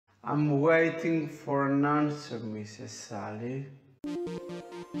I'm waiting for an answer, Mrs. Sally.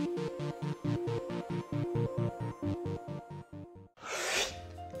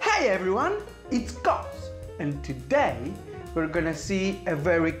 Hey everyone, it's Gos, and today we're gonna see a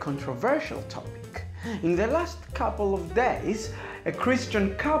very controversial topic. In the last couple of days, a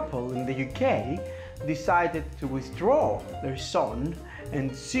Christian couple in the UK decided to withdraw their son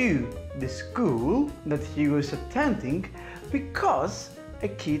and sue the school that he was attending because a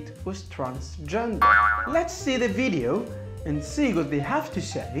kid was transgender. Let's see the video and see what they have to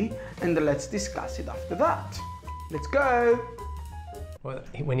say, and let's discuss it after that. Let's go! Well,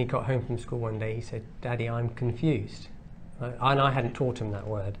 when he got home from school one day, he said, "Daddy, I'm confused." And I hadn't taught him that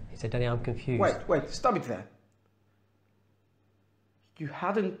word. He said, "Daddy, I'm confused." Wait, stop it there. You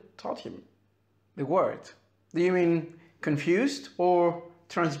hadn't taught him the word. Do you mean confused or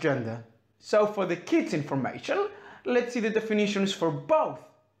transgender? So for the kids' information, let's see the definitions for both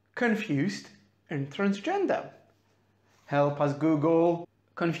confused and transgender. Help us Google.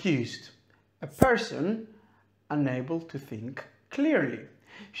 Confused. A person unable to think clearly.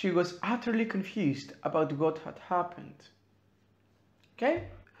 She was utterly confused about what had happened. Okay?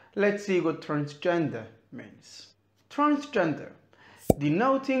 Let's see what transgender means. Transgender,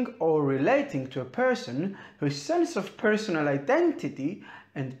 denoting or relating to a person whose sense of personal identity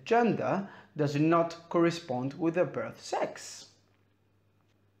and gender does not correspond with their birth sex.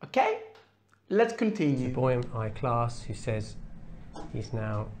 Okay? Let's continue. There's a boy in my class who says he's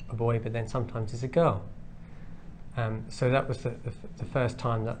now a boy, but then sometimes he's a girl. So that was the first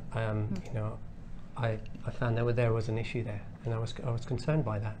time that I found there was an issue there, and I was concerned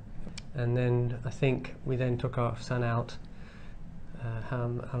by that. And then I think we then took our son out. How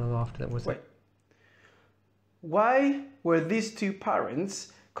long after that was it? Why were these two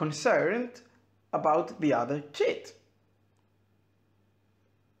parents concerned about the other kid?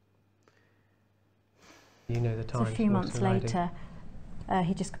 You know the time. So a few months later,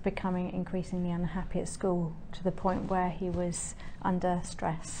 he just becoming increasingly unhappy at school, to the point where he was under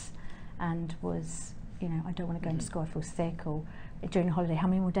stress and was, I don't want to go into school, I feel sick, or during the holiday, how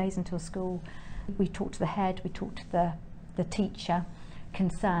many more days until school? We talked to the head, we talked to the teacher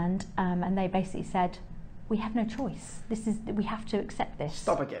concerned, and they basically said, we have no choice. We have to accept this.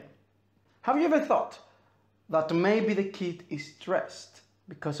 Stop again. Have you ever thought that maybe the kid is stressed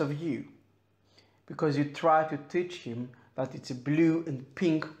because of you? Because you try to teach him that it's a blue and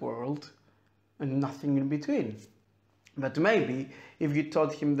pink world and nothing in between. But maybe if you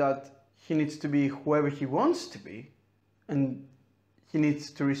taught him that he needs to be whoever he wants to be, and he needs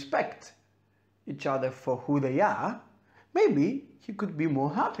to respect each other for who they are, maybe he could be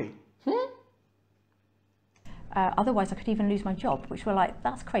more happy. Otherwise I could even lose my job, which we're like,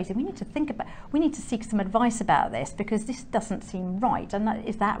 that's crazy. We need to seek some advice about this, because this doesn't seem right. And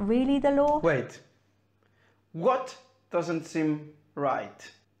is that really the law? Wait, what doesn't seem right?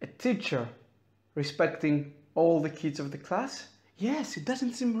 A teacher respecting all the kids of the class? Yes, it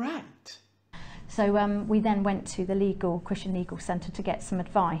doesn't seem right. So we then went to the Christian Legal Centre to get some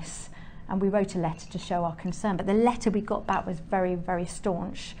advice, and we wrote a letter to show our concern. But the letter we got back was very, very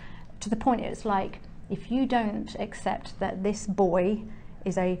staunch, to the point it was like, if you don't accept that this boy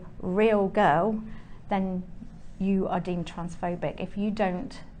is a real girl, then you are deemed transphobic. If you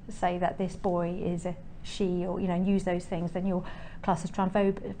don't say that this boy is a she, or use those things, then you're classed as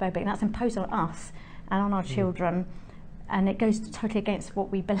transphobic, and that's imposed on us and on our children, and it goes totally against what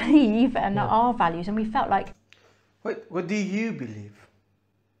we believe and our values. And we felt like, what do you believe,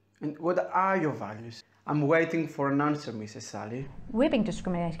 and what are your values? I'm waiting for an answer, Mrs. Sally. We're being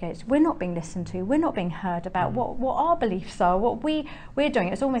discriminated against, we're not being listened to, we're not being heard about what our beliefs are, what we're doing.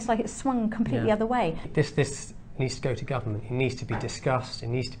 It's almost like it's swung completely the other way. This needs to go to government. It needs to be discussed, it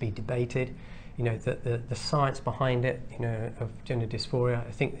needs to be debated. The science behind it, of gender dysphoria,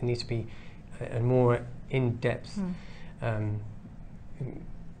 I think there needs to be a more in-depth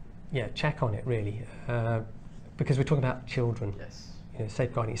check on it, really, because we're talking about children. Yes.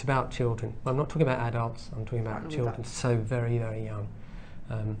 Safeguarding, it's about children. I'm not talking about adults, I'm talking about children so very, very young.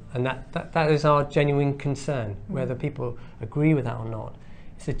 And that is our genuine concern, whether people agree with that or not.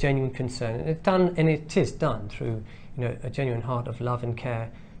 It's a genuine concern, and it is done through a genuine heart of love and care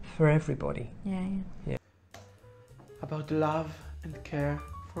for everybody. Yeah. About love and care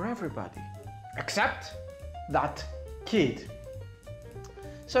for everybody, except that kid.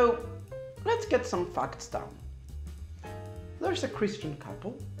 So let's get some facts down. There's a Christian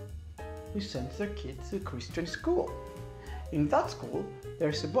couple who sends their kids to a Christian school. In that school,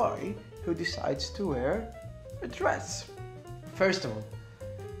 there's a boy who decides to wear a dress. First of all,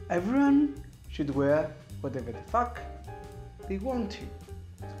 everyone should wear whatever the fuck they want to.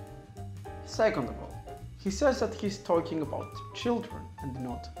 Second of all, he says that he's talking about children and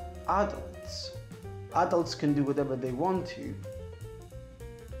not adults. Adults can do whatever they want to,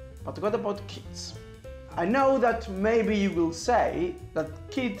 but what about kids? I know that maybe you will say that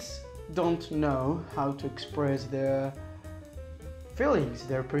kids don't know how to express their feelings,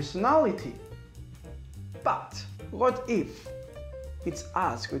 their personality. But what if it's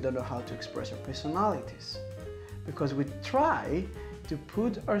us who don't know how to express our personalities? Because we try to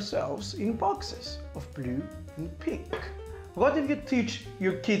put ourselves in boxes of blue and pink. What if you teach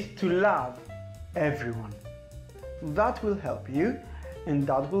your kid to love everyone? That will help you and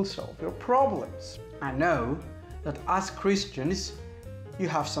that will solve your problems. I know that as Christians you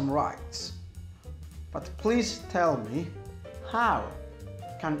have some rights, but please tell me, how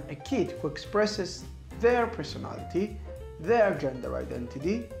can a kid who expresses their personality, their gender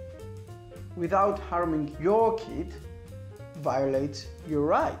identity, without harming your kid, violate your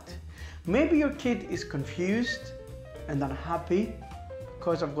right? Maybe your kid is confused and unhappy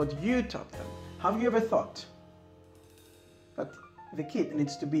because of what you taught them. Have you ever thought that the kid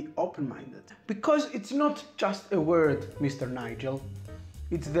needs to be open-minded? Because it's not just a word, Mr. Nigel.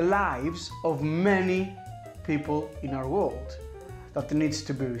 It's the lives of many people in our world that needs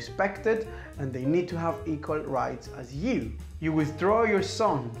to be respected, and they need to have equal rights as you. You withdraw your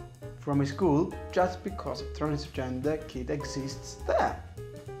son from a school just because a transgender kid exists there.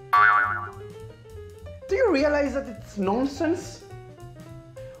 Do you realize that it's nonsense?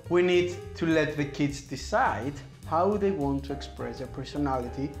 We need to let the kids decide how they want to express their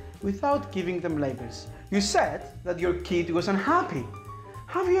personality without giving them labels. You said that your kid was unhappy.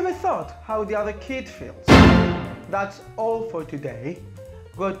 Have you ever thought how the other kid feels? That's all for today.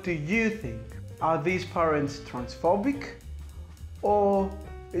 What do you think? Are these parents transphobic? Or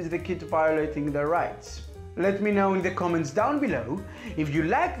is the kid violating their rights? Let me know in the comments down below. If you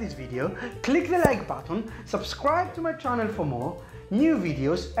like this video, click the like button, subscribe to my channel for more new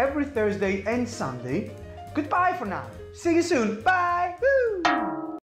videos every Thursday and Sunday. Goodbye for now. See you soon. Bye. Woo!